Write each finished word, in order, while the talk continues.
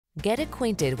Get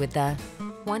acquainted with the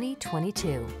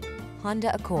 2022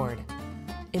 Honda Accord.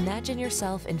 Imagine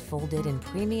yourself enfolded in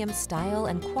premium style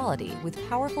and quality with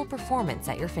powerful performance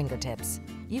at your fingertips.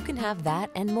 You can have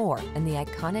that and more in the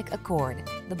iconic Accord,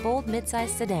 the bold midsize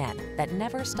sedan that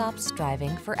never stops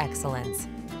striving for excellence.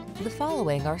 The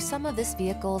following are some of this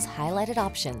vehicle's highlighted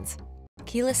options: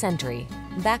 keyless entry,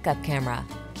 backup camera,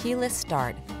 keyless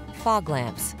start, fog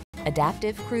lamps,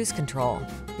 adaptive cruise control,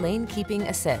 lane keeping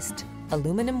assist,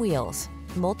 aluminum wheels,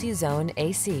 multi-zone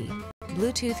AC,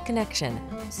 Bluetooth connection,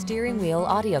 steering wheel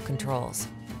audio controls.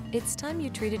 It's time you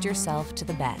treated yourself to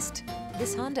the best.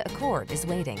 This Honda Accord is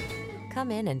waiting.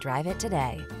 Come in and drive it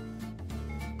today.